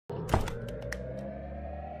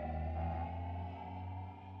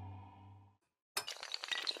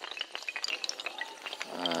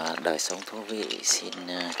Đời sống thú vị xin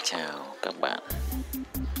chào các bạn.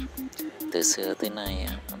 Từ xưa tới nay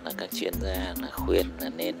là các chuyên gia là khuyên là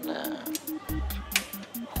nên là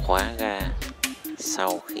khóa ga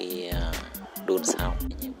sau khi đun xong,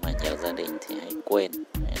 nhưng mà nhiều gia đình thì hay quên.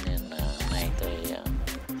 Nên là nay tôi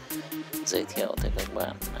giới thiệu tới các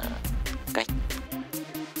bạn cách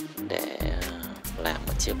để làm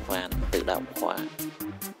một chiếc van tự động khóa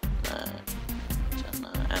cho nó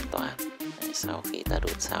an toàn sau khi ta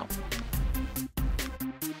đun xong.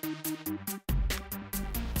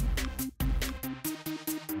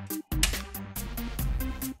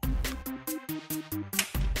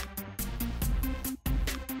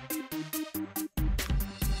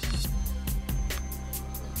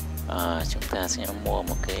 Chúng ta sẽ mua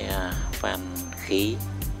một cái van khí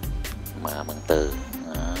mở bằng từ,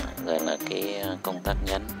 rồi là cái công tắc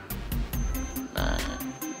nhấn,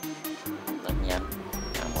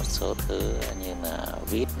 một số thứ như là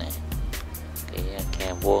vít này, cái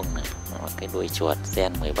ke vuông này, và cái đuôi chuột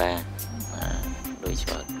gen 13, đuôi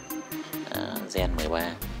chuột gen 13.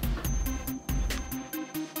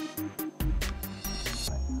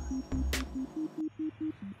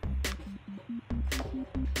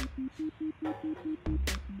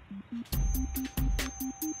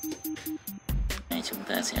 Này, chúng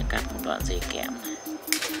ta sẽ cắt một đoạn dây kẽm này,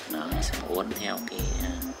 nó sẽ uốn theo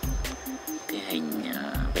cái hình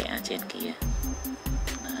vẽ trên kia.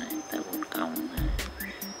 Đấy, ta uốn cong này,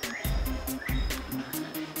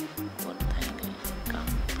 uốn thành cái cong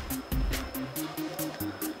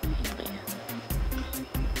hình vẽ.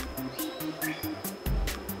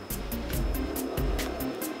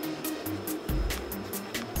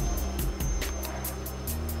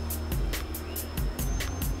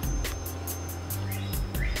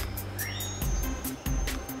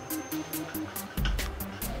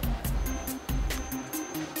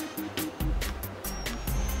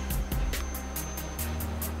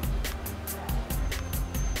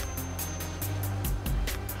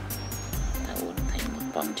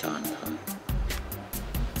 Vòng tròn thôi.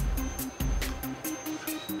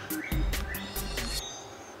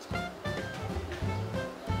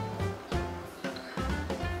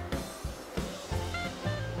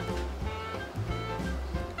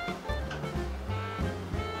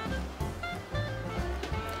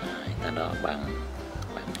 Ta đo bằng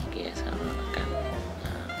cái kia, sau đó là cắt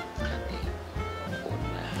thì cuốn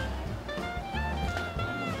vào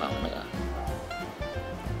một vòng nữa.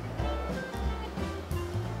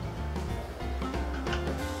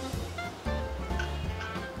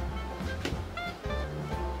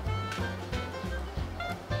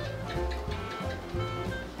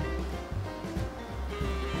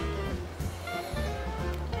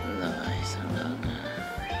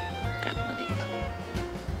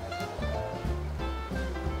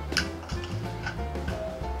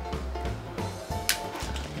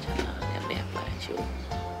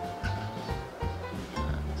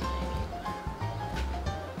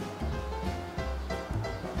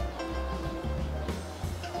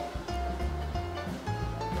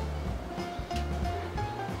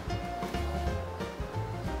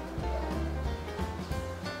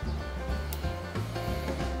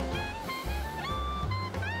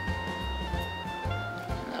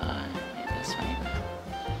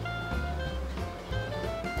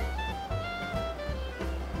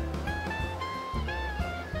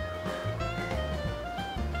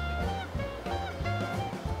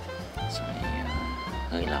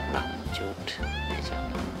 Hơi lỏng một chút để cho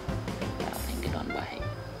nó tạo thành cái đòn bẩy.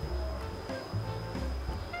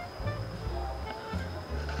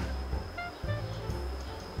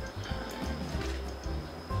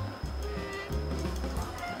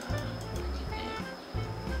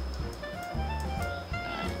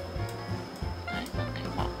 Đấy, bằng cái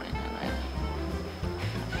móc này nó lại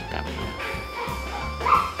phải cắm vào.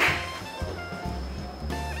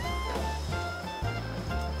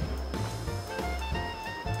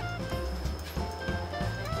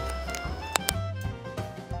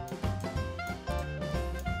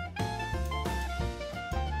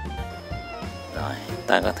 Rồi,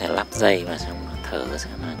 ta có thể lắp dây vào xong thử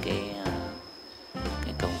xem là cái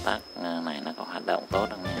công tắc này nó có hoạt động tốt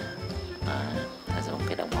không nha. Ta dùng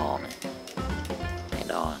cái đồng hồ này để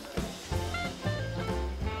đo.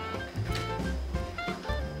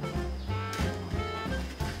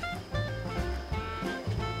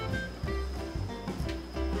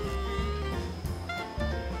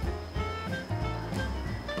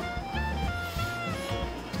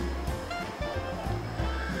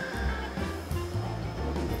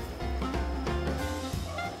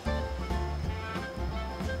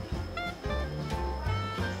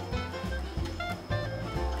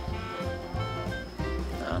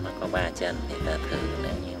 3 chân thì ta thử,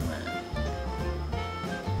 nếu như mà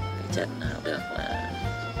cái chân nào được là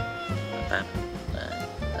tắt. Đấy,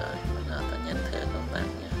 rồi bắt đầu ta nhấn thử công tắc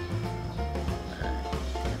nhé. Đấy,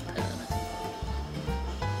 nhấn thử này.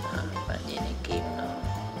 Đó, bạn nhìn thấy kim nó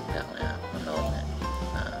được nào, nó nôn này.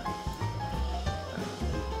 Đó. Đó.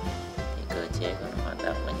 Thì cơ chế của nó hoạt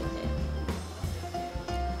động là như thế.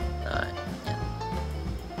 Rồi nhấn.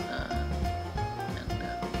 Đó. Nhấn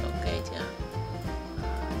được, ok chưa?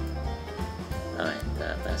 Rồi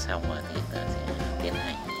giờ ta xong rồi thì ta sẽ tiến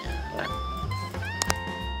hành lắp.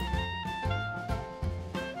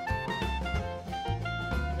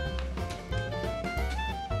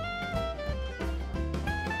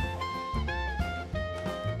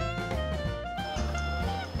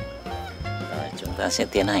 Rồi chúng ta sẽ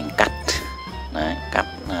tiến hành cắt. Đấy, cắt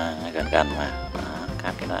gần gần mà. Đó,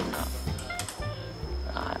 cắt cái đoạn đó.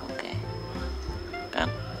 Rồi ok, cắt.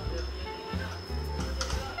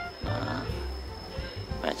 Đó.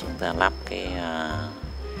 Và chúng ta lắp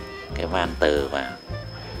cái van từ vào.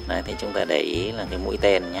 Đấy, thì chúng ta để ý là cái mũi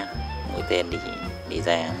tên nhá, mũi tên đi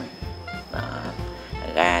ra này. Đó,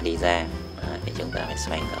 ga đi ra. Đấy, thì chúng ta phải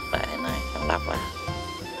xoay ngược lại thế này, xong lắp vào.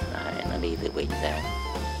 Đấy, nó đi từ bình ra.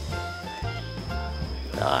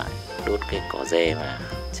 Rồi đút cái cổ dê vào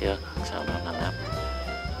trước, sau đó là lắp.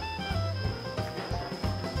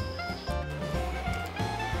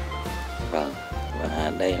 Vâng,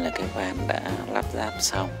 và đây là cái van đã lắp ráp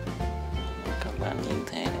xong. Các bạn nhìn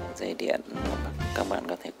thấy dây điện, các bạn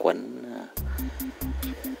có thể quấn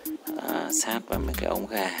sát vào mấy cái ống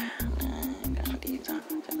ga. Đi ra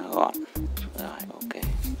cho nó gọn. Rồi ok.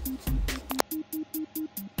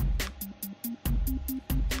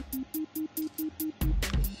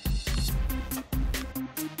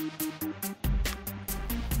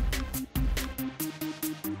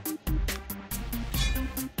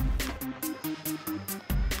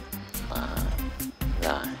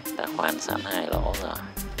 Rồi ta khoan sẵn 2 lỗ rồi.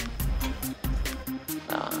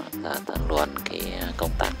 Đó, ta luồn cái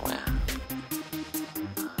công tắc vào.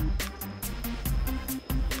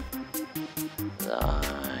 Rồi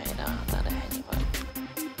đó, ta để như vậy.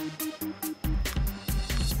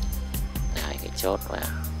 Hai cái chốt vào.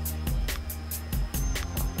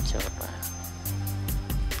 Cái chốt vào.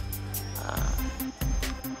 Đó.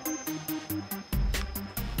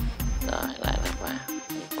 Rồi lại lắp vào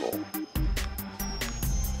như cũ.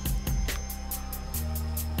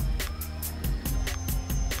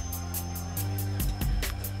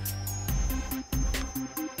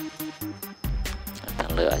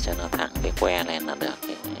 Lựa cho nó thẳng cái que lên là được,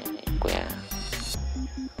 cái que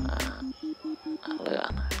lựa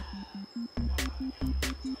này.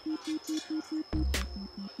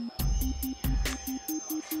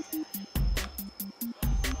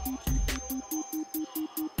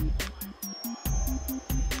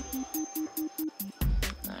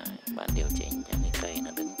 Đấy, bạn điều chỉnh cho cái cây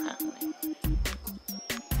nó đứng thẳng này.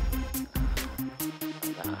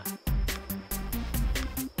 Rồi.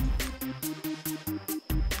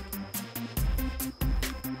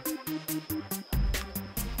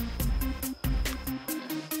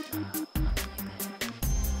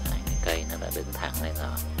 Cây nó đã đứng thẳng lên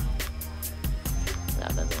rồi. Giờ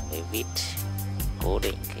ta dùng cái vít cố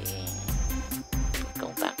định cái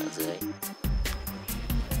công tắc ở dưới.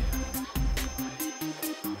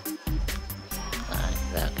 Đấy,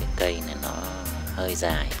 giờ cái cây này nó hơi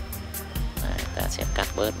dài. Đấy, ta sẽ cắt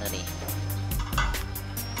bớt nó đi.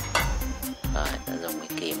 Rồi ta dùng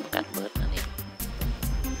cái kìm cắt bớt nó đi.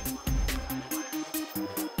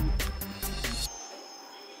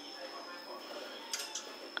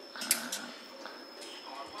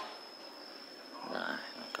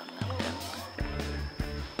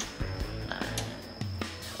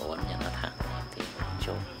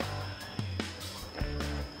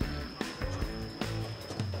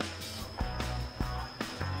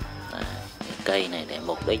 Cây này để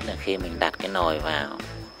mục đích là khi mình đặt cái nồi vào.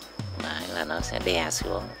 Đấy, là nó sẽ đè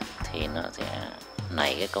xuống thì nó sẽ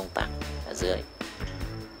nảy cái công tắc ở dưới,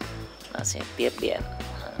 nó sẽ tiếp điện.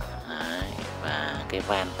 Đấy, và cái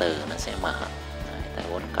van từ nó sẽ mở. Đấy, ta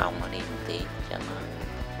uốn cong nó đi một tí cho nó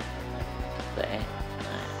dễ.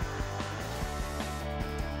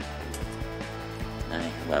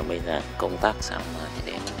 Đấy, và bây giờ công tắc xong rồi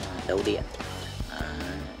thì đến đấu điện.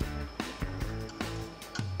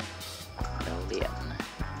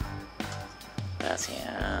 Ta sẽ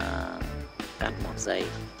cắt một dây,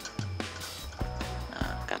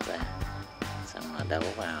 cắt ra, xong rồi đấu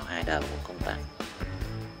vào hai đầu của công tắc.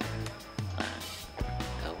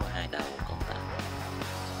 Đấu vào hai đầu của công tắc.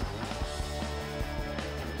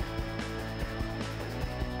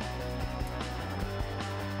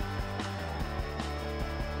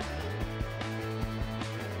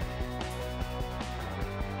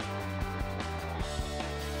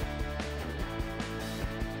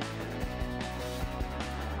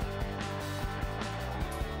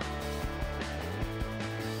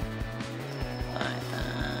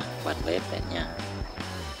 bếp lên nha.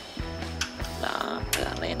 Đó,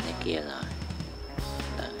 lửa lên thế kia rồi.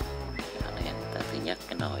 Đó, lửa lên, ta thứ nhất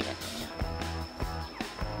cái nồi này nha.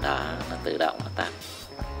 Đó, nó tự động nó tắt.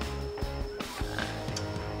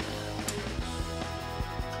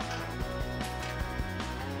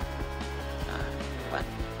 Bật.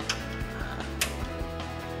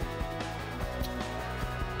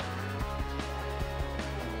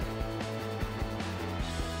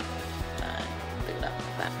 Đấy, tự động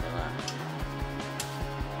tắt đúng không?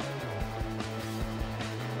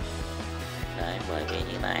 Đấy, bởi vì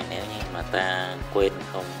như này nếu như mà ta quên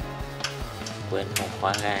không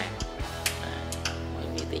khóa ga. Đấy, bởi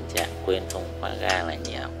vì tình trạng quên không khóa ga là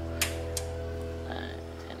nhiều. Đấy,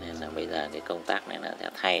 cho nên là bây giờ cái công tắc này là sẽ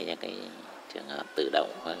thay cho cái trường hợp tự động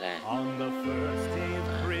khóa ga.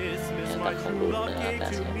 Nếu ta không đun nữa, ta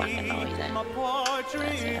sẽ bắt cái nồi ra, ta sẽ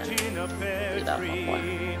tự động nó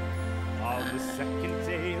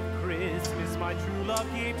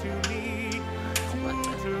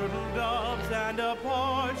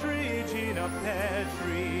khóa.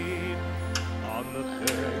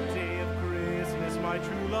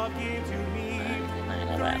 Thế này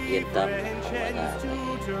là bạn yên tâm, không phải là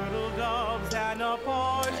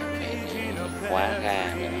phải khóa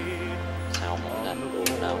ga nữa. Sau một lần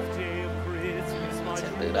đun nấu nó sẽ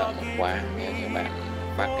tự động nó khóa nếu như bạn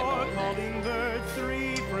bắt cái nồi ra.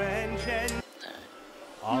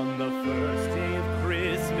 On the first day of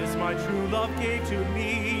Christmas, my true love gave to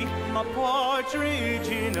me a partridge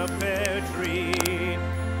in a pear tree.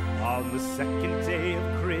 On the second day of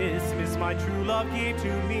Christmas, my true love gave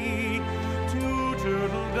to me 2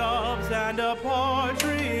 turtle doves and a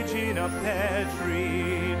partridge in a pear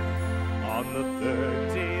tree. On the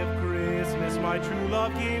third day of Christmas, my true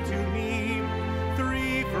love gave to me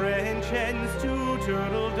 3 French hens, 2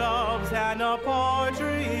 turtle doves, and a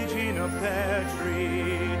partridge in a pear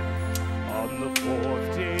tree. On the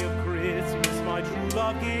fourth day of Christmas, my true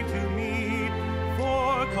love gave to me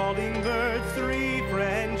 4 calling birds, 3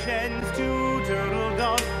 French hens, 2 turtle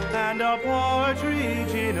doves, and a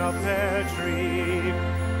partridge in a pear tree.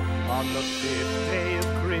 On the 5th day of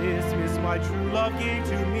Christmas, my true love gave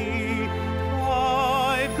to me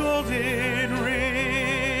 5 golden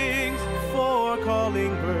rings, 4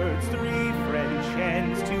 calling birds, 3 French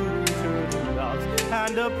hens, 2 turtle doves,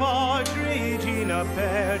 and a partridge in a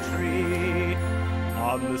pear tree.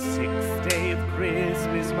 On the 6th day of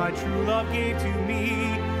Christmas, my true love gave to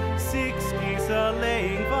me 6 geese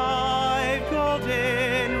a-laying, 5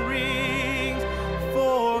 golden rings,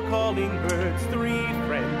 4 calling birds, 3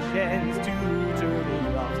 French hens, 2 turtle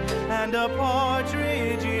doves, and a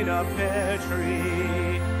partridge in a pear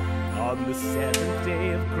tree. On the 7th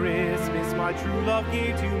day of Christmas, my true love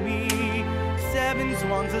gave to me 7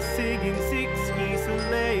 swans a-singing, 6 geese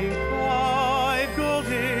a-laying, 5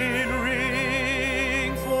 golden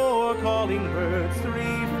rings, 4 calling birds,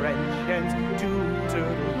 3 French hens, 2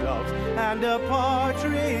 turtle doves, and a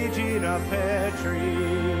partridge in a pear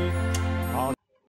tree.